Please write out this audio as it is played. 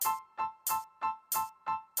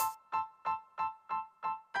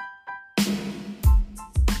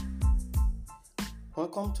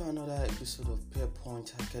Welcome to another episode of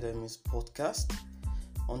Pearpoint Academy's podcast.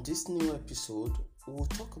 On this new episode, we'll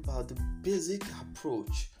talk about the basic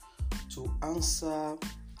approach to answer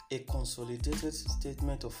a consolidated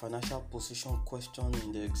statement of financial position question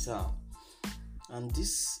in the exam. And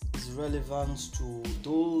this is relevant to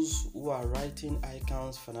those who are writing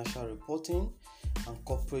ICANN's financial reporting and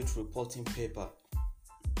corporate reporting paper.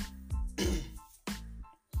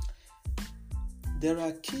 There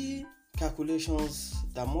are key calculations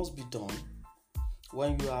that must be done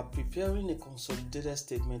when you are preparing a consolidated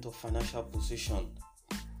statement of financial position,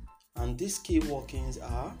 and these key workings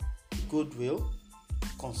are goodwill,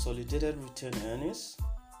 consolidated retained earnings,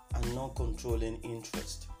 and non-controlling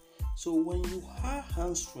interest. So when you are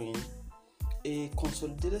answering a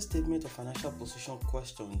consolidated statement of financial position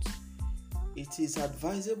questions, it is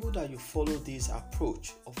advisable that you follow this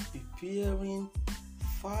approach of preparing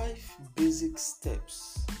 5 basic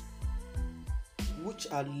steps which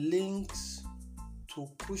are links to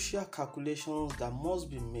crucial calculations that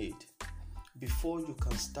must be made before you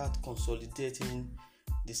can start consolidating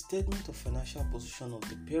the statement of financial position of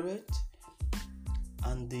the parent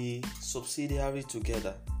and the subsidiary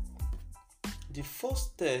together. The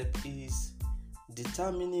first step is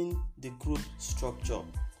determining the group structure.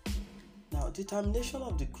 Now, determination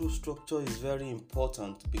of the group structure is very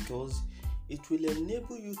important because it will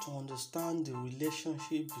enable you to understand the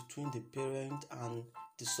relationship between the parent and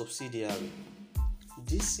the subsidiary.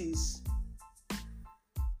 This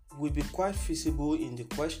will be quite feasible in the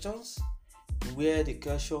questions where the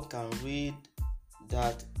question can read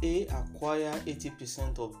that A acquired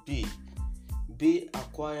 80% of B, B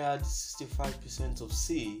acquired 65% of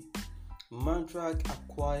C, Mantrac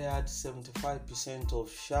acquired 75%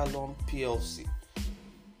 of Shalom PLC.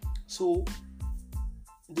 So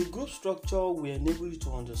the group structure will enable you to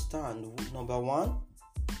understand, number one,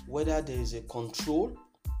 whether there is a control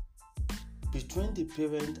between the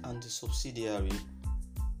parent and the subsidiary,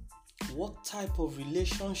 what type of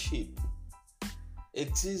relationship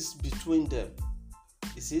exists between them.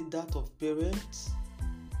 Is it that of parent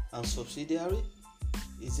and subsidiary?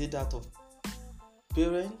 Is it that of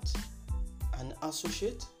parent and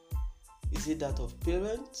associate? Is it that of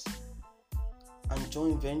parent and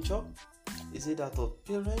joint venture? Is it that of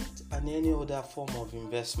parent and any other form of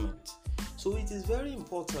investment? So it is very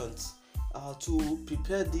important to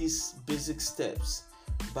prepare these basic steps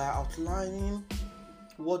by outlining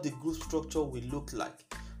what the group structure will look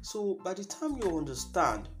like. So by the time you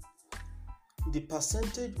understand the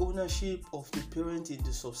percentage ownership of the parent in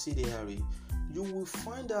the subsidiary, you will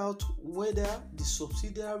find out whether the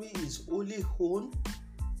subsidiary is wholly owned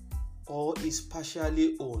or is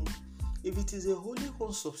partially owned. If it is a wholly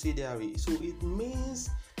owned subsidiary, so it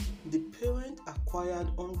means the parent acquired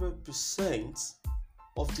 100%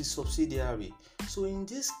 of the subsidiary. So in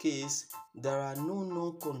this case, there are no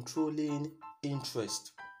non-controlling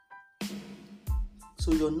interest.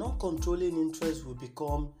 So your non-controlling interest will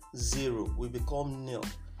become zero, will become nil.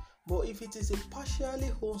 But if it is a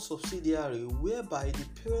partially owned subsidiary whereby the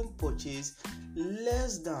parent purchased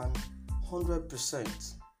less than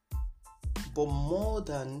 100%, but more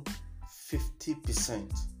than 50%,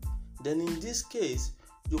 then in this case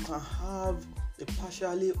you can have a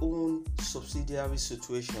partially owned subsidiary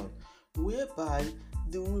situation whereby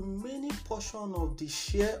the remaining portion of the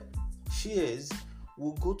shares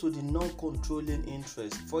will go to the non-controlling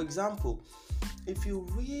interest. For example, if you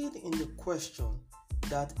read in the question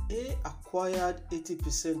that A acquired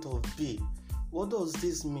 80% of B, what does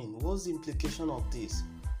this mean? What's the implication of this?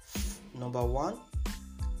 Number one,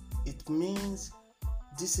 it means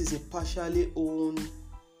this is a partially owned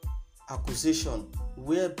acquisition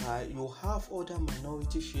whereby you have other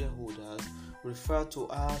minority shareholders referred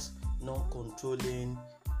to as non-controlling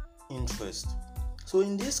interest. So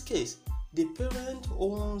in this case, the parent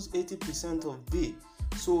owns 80% of B.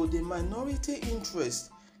 So the minority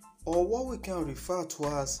interest, or what we can refer to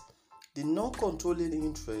as the non-controlling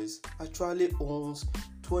interest, actually owns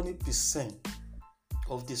 20%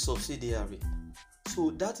 of the subsidiary.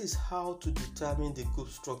 So that is how to determine the group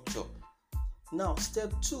structure. Now,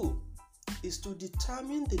 step 2 is to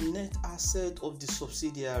determine the net asset of the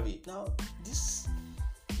subsidiary. Now, this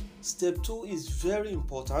step 2 is very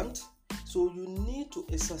important. So you need to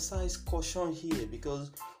exercise caution here,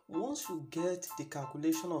 because once you get the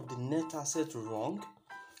calculation of the net asset wrong,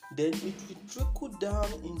 then it will trickle down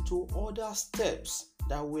into other steps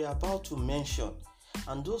that we're about to mention,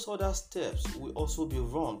 and those other steps will also be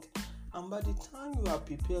wrong. And by the time you are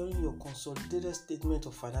preparing your consolidated statement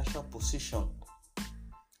of financial position,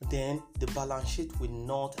 then the balance sheet will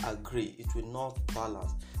not agree, it will not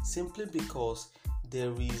balance, simply because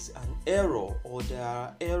there is an error or there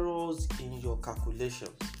are errors in your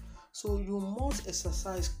calculations. So you must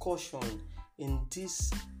exercise caution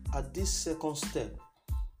at this second step.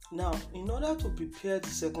 Now, in order to prepare the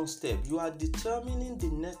second step, you are determining the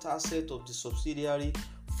net asset of the subsidiary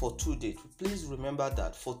for two dates. Please remember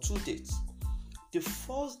that for two dates. The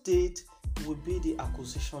first date will be the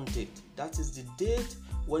acquisition date. That is the date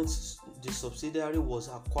when the subsidiary was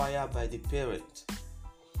acquired by the parent.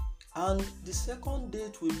 And the second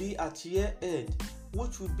date will be at year end,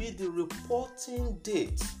 which will be the reporting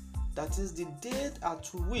date. That is the date at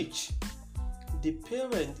which the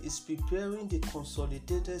parent is preparing the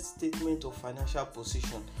consolidated statement of financial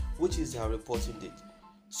position, which is their reporting date.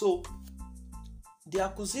 So the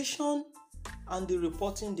acquisition and the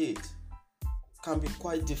reporting date can be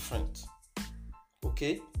quite different.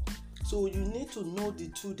 Okay, so you need to know the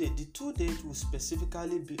two date. The two date will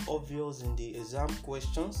specifically be obvious in the exam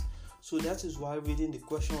questions. So that is why reading the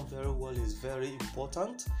question very well is very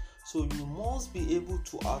important. So you must be able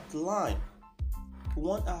to outline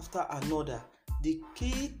one after another the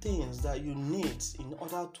key things that you need in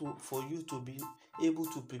order for you to be able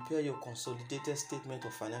to prepare your consolidated statement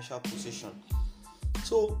of financial position.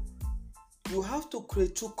 So you have to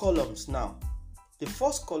create two columns now. The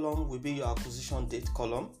first column will be your acquisition date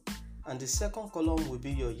column, and the second column will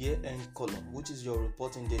be your year-end column, which is your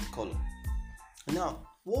reporting date column. Now,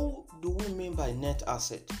 what do we mean by net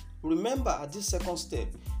asset? Remember, at this second step,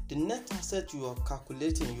 the net asset you are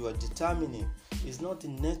calculating, you are determining, is not the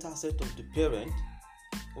net asset of the parent,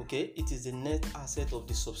 okay? It is the net asset of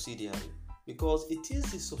the subsidiary, because it is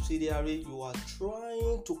the subsidiary you are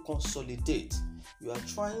trying to consolidate. You are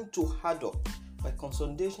trying to add up. By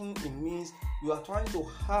consolidation, it means you are trying to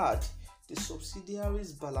add the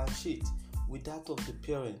subsidiary's balance sheet with that of the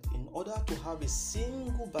parent in order to have a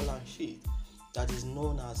single balance sheet that is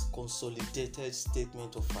known as consolidated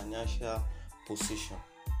statement of financial position.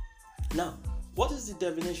 Now, what is the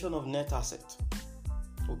definition of net asset?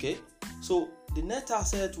 Okay, so the net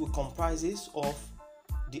asset will comprises of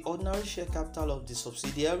the ordinary share capital of the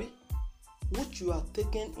subsidiary, which you are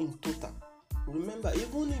taking in total. Remember,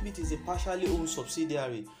 even if it is a partially owned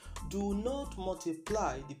subsidiary, do not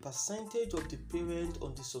multiply the percentage of the parent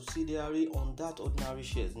on the subsidiary on that ordinary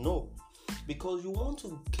shares. No, because you want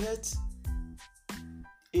to get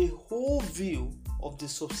a whole view of the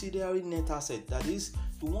subsidiary net asset. That is,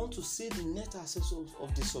 you want to see the net assets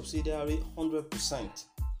of the subsidiary 100%.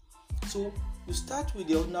 So you start with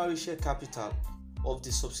the ordinary share capital of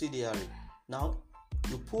the subsidiary. Now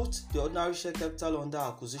you put the ordinary share capital under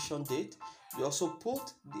acquisition date. You also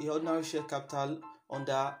put the ordinary share capital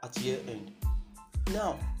under at year end.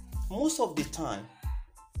 Now, most of the time,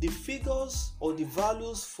 the figures or the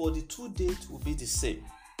values for the two dates will be the same,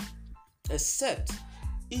 except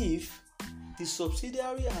if the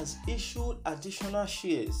subsidiary has issued additional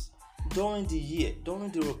shares during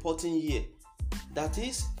the reporting year. That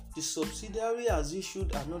is, the subsidiary has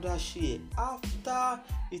issued another share after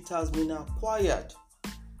it has been acquired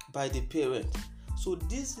by the parent. So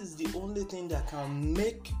this is the only thing that can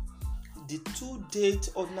make the two date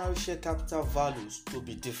ordinary share capital values to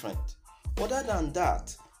be different. Other than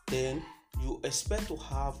that, then you expect to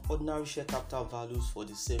have ordinary share capital values for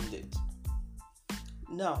the same date.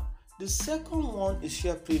 Now, the second one is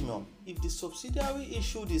share premium. If the subsidiary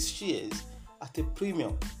issued its shares at a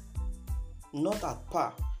premium, not at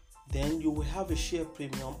par, then you will have a share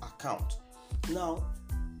premium account. Now,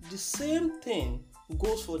 the same thing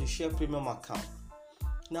goes for the share premium account.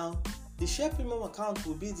 Now, the share premium account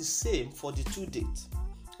will be the same for the two dates,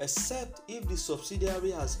 except if the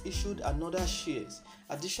subsidiary has issued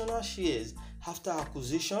additional shares after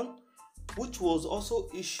acquisition, which was also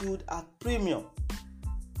issued at premium.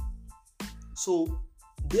 So,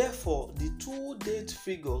 therefore, the two date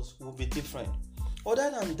figures will be different.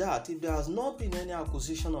 Other than that, if there has not been any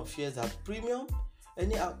acquisition of shares at premium,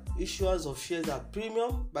 any issuance of shares at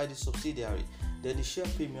premium by the subsidiary, then the share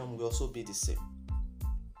premium will also be the same.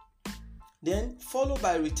 Then followed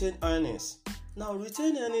by retained earnings. Now,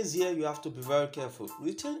 retained earnings here you have to be very careful.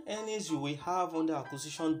 Retained earnings you will have on the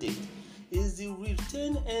acquisition date is the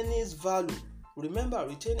retained earnings value. Remember,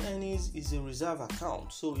 retained earnings is a reserve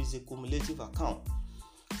account, so it's a cumulative account.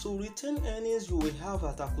 So retained earnings you will have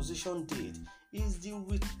at acquisition date is the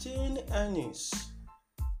retained earnings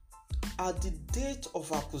at the date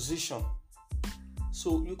of acquisition.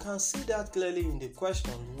 So you can see that clearly in the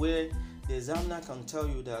question where the examiner can tell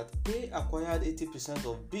you that A acquired 80%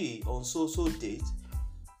 of B on so date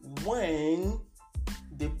when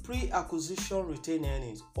the pre-acquisition retained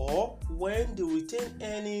earnings, or when the retained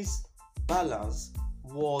earnings balance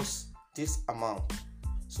was this amount.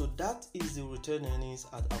 So that is the retained earnings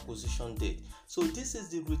at acquisition date. So this is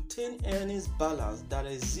the retained earnings balance that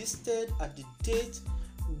existed at the date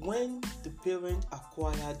when the parent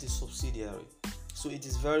acquired the subsidiary. So it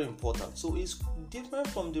is very important. So it's different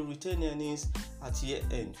from the retained earnings at year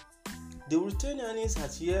end. The retained earnings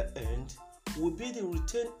at year end will be the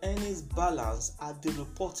retained earnings balance at the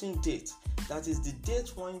reporting date. That is the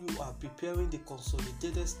date when you are preparing the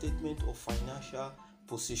consolidated statement of financial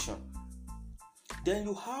position. Then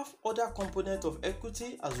you have other components of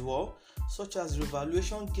equity as well, such as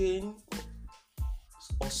revaluation gain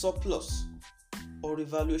or surplus or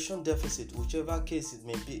revaluation deficit, whichever case it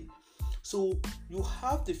may be. So you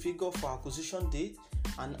have the figure for acquisition date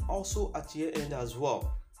and also at year end as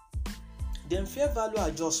well. Then fair value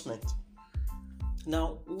adjustment.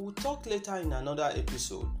 Now we will talk later in another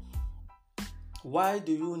episode. Why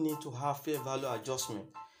do you need to have fair value adjustment?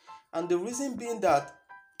 And the reason being that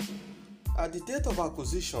at the date of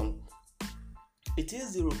acquisition, it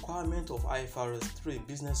is the requirement of IFRS 3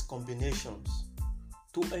 business combinations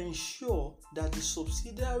to ensure that the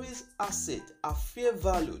subsidiary's assets are fair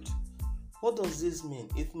valued. What does this mean?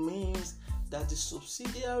 It means that the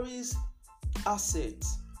subsidiary's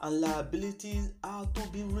assets and liabilities are to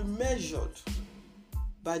be remeasured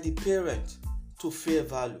by the parent to fair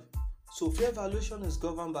value. So fair valuation is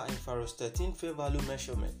governed by IFRS 13 fair value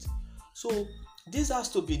measurement. So this has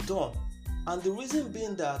to be done, and the reason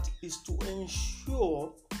being that is to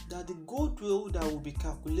ensure that the goodwill that will be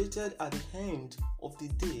calculated at the end of the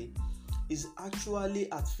day is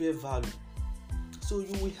actually at fair value. So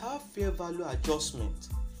you will have fair value adjustment.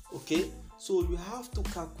 Okay, so you have to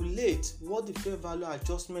calculate what the fair value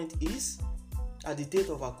adjustment is at the date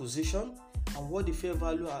of acquisition and what the fair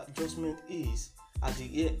value adjustment is at the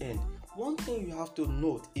year end. One thing you have to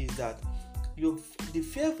note is that the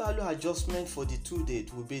fair value adjustment for the two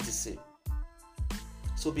dates will be the same.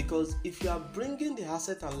 So because if you are bringing the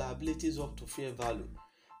asset and liabilities up to fair value,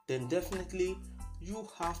 then definitely you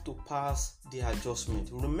have to pass the adjustment.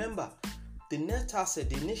 Remember, the net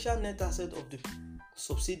asset, the initial net asset of the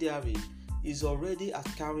subsidiary is already at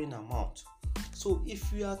carrying amount. So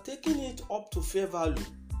if you are taking it up to fair value,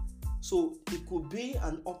 so it could be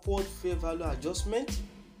an upward fair value adjustment,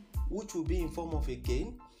 which will be in form of a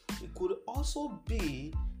gain. It could also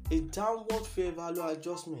be a downward fair value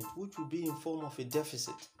adjustment, which will be in form of a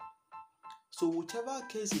deficit. So whichever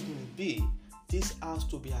case it may be, this has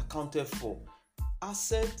to be accounted for,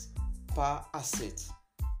 asset per asset.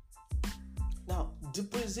 Now,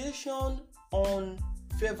 depreciation on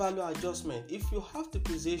fair value adjustment. If you have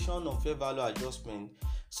depreciation on fair value adjustment,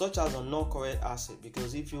 such as on non-current asset,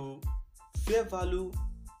 because if you fair value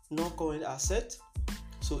non-current asset,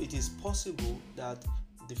 so it is possible that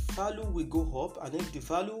the value will go up, and if the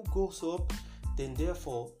value goes up, then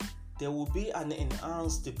therefore there will be an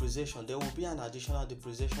enhanced depreciation. There will be an additional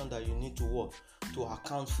depreciation that you need to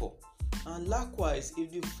account for. And likewise,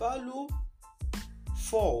 if the value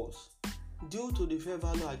falls due to the fair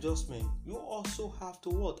value adjustment, you also have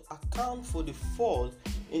to account for the fall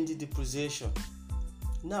in the depreciation.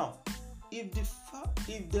 Now, if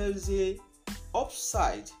there is a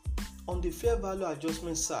upside on the fair value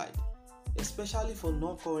adjustment side, especially for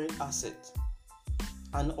non-current assets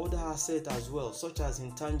and other assets as well, such as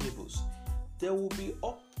intangibles, there will be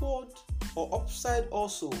upward or upside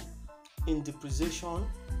also in depreciation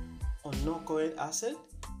on non-current asset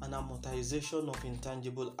and amortization of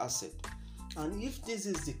intangible asset. And if this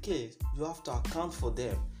is the case, you have to account for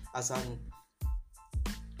them as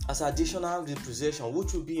additional depreciation,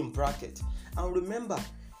 which will be in bracket. And remember,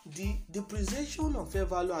 the depreciation of fair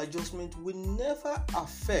value adjustment will never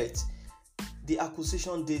affect the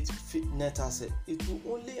acquisition date net asset. It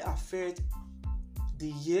will only affect the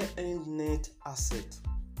year-end net asset,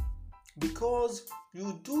 because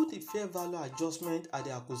you do the fair value adjustment at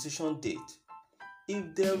the acquisition date.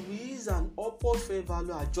 If there is an upward fair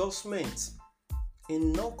value adjustment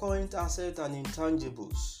in non-current asset and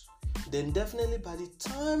intangibles, then definitely by the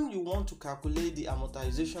time you want to calculate the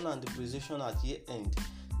amortization and depreciation at year end,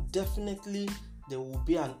 definitely there will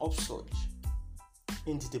be an upsurge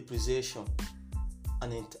in the depreciation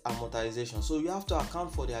and in amortization. So you have to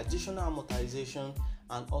account for the additional amortization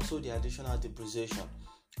and also the additional depreciation.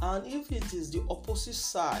 And if it is the opposite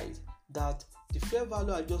side, that the fair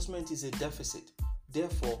value adjustment is a deficit,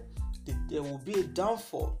 therefore there will be a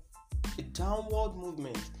downward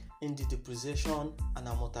movement in the depreciation and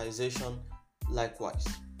amortization likewise.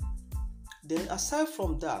 Then aside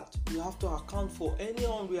from that, you have to account for any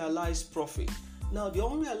unrealized profit. Now, the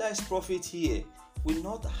unrealized profit here will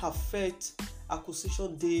not affect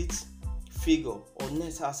acquisition date figure or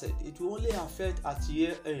net asset. It will only affect at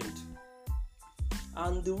year end.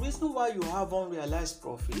 And the reason why you have unrealized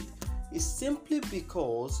profit is simply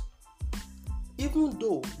because even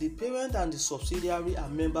though the parent and the subsidiary are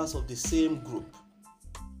members of the same group,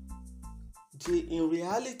 in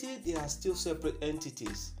reality they are still separate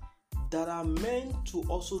entities that are meant to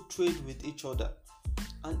also trade with each other.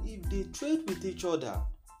 And if they trade with each other,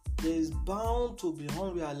 there is bound to be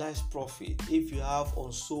unrealized profit if you have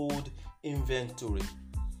unsold inventory.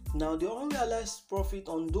 Now, the unrealized profit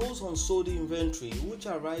on those unsold inventory which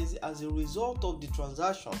arise as a result of the trading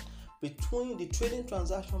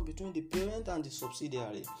transaction between the parent and the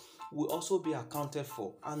subsidiary will also be accounted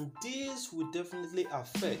for, and this will definitely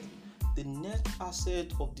affect the net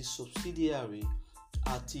asset of the subsidiary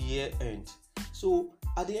at year end. So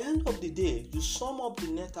at the end of the day, you sum up the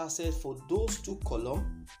net asset for those two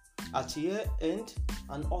columns at year end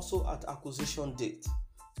and also at acquisition date,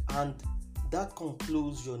 and that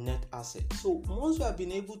concludes your net asset. So once you have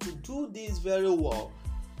been able to do this very well,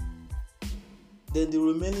 then the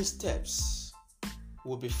remaining steps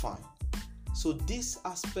will be fine. So this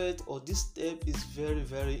aspect or this step is very,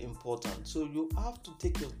 very important. So you have to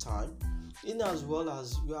take your time, in as well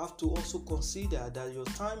as you have to also consider that your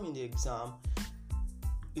time in the exam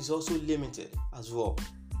is also limited as well.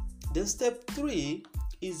 Then step 3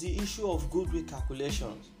 is the issue of goodwill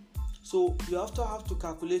calculations. So you have to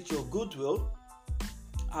calculate your goodwill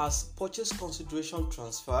as purchase consideration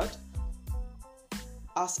transferred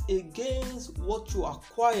as against what you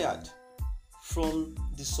acquired from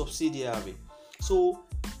the subsidiary. So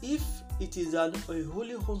if it is a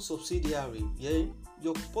wholly owned subsidiary,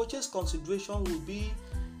 your purchase consideration will be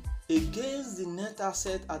against the net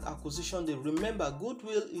asset at acquisition date. Remember,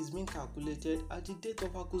 goodwill is being calculated at the date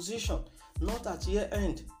of acquisition, not at year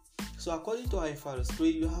end. So according to IFRS 3,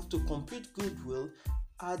 you have to compute goodwill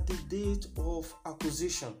at the date of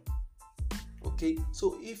acquisition. Okay,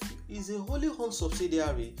 so if it's a wholly owned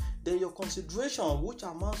subsidiary, then your consideration, which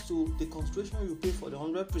amounts to the consideration you pay for the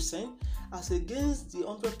 100%, as against the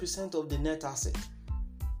 100% of the net asset.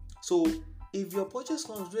 So if your purchase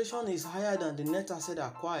consideration is higher than the net asset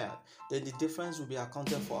acquired, then the difference will be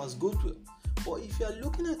accounted for as goodwill. But if you are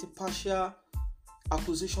looking at a partial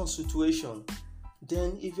acquisition situation,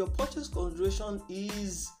 then if your purchase consideration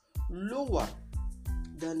is lower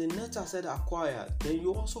than the net asset acquired, then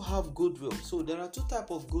you also have goodwill. So there are two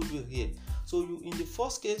types of goodwill here. So in the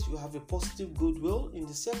first case, you have a positive goodwill. In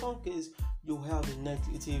the second case, you have a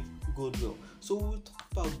negative goodwill. So we'll talk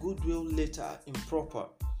about goodwill later in proper.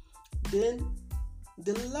 Then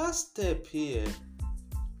the last step here,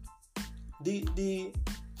 the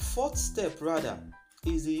fourth step rather,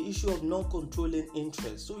 is the issue of non-controlling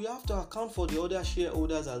interest. So you have to account for the other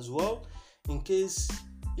shareholders as well, in case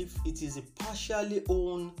if it is a partially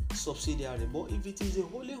owned subsidiary. But if it is a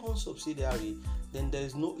wholly owned subsidiary, then there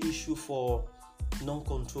is no issue for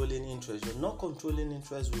non-controlling interest. Your non-controlling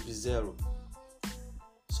interest will be 0.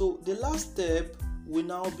 So the last step will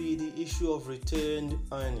now be the issue of retained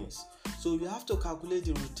earnings. So you have to calculate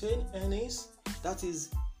the retained earnings, that is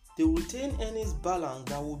the retained earnings balance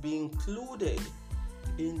that will be included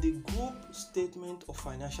in the group statement of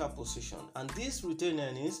financial position. And this retained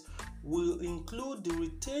earnings will include the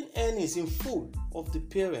retained earnings in full of the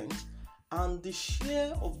parent and the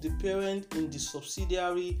share of the parent in the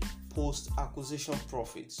subsidiary post-acquisition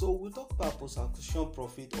profit. So we'll talk about post-acquisition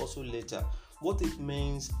profit also later, what it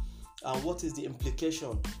means and what is the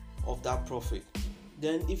implication of that profit.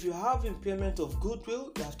 Then if you have impairment of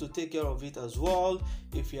goodwill, you have to take care of it as well.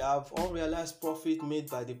 If you have unrealized profit made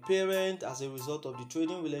by the parent as a result of the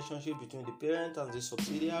trading relationship between the parent and the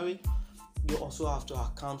subsidiary, you also have to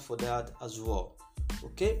account for that as well.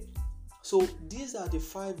 Okay, so these are the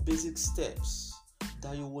 5 basic steps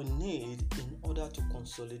that you will need in order to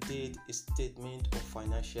consolidate a statement of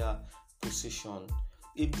financial position.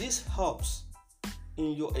 If this helps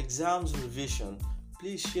in your exams revision,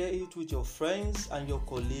 please share it with your friends and your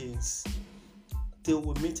colleagues. Till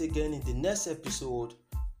we meet again in the next episode.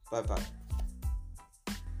 Bye bye.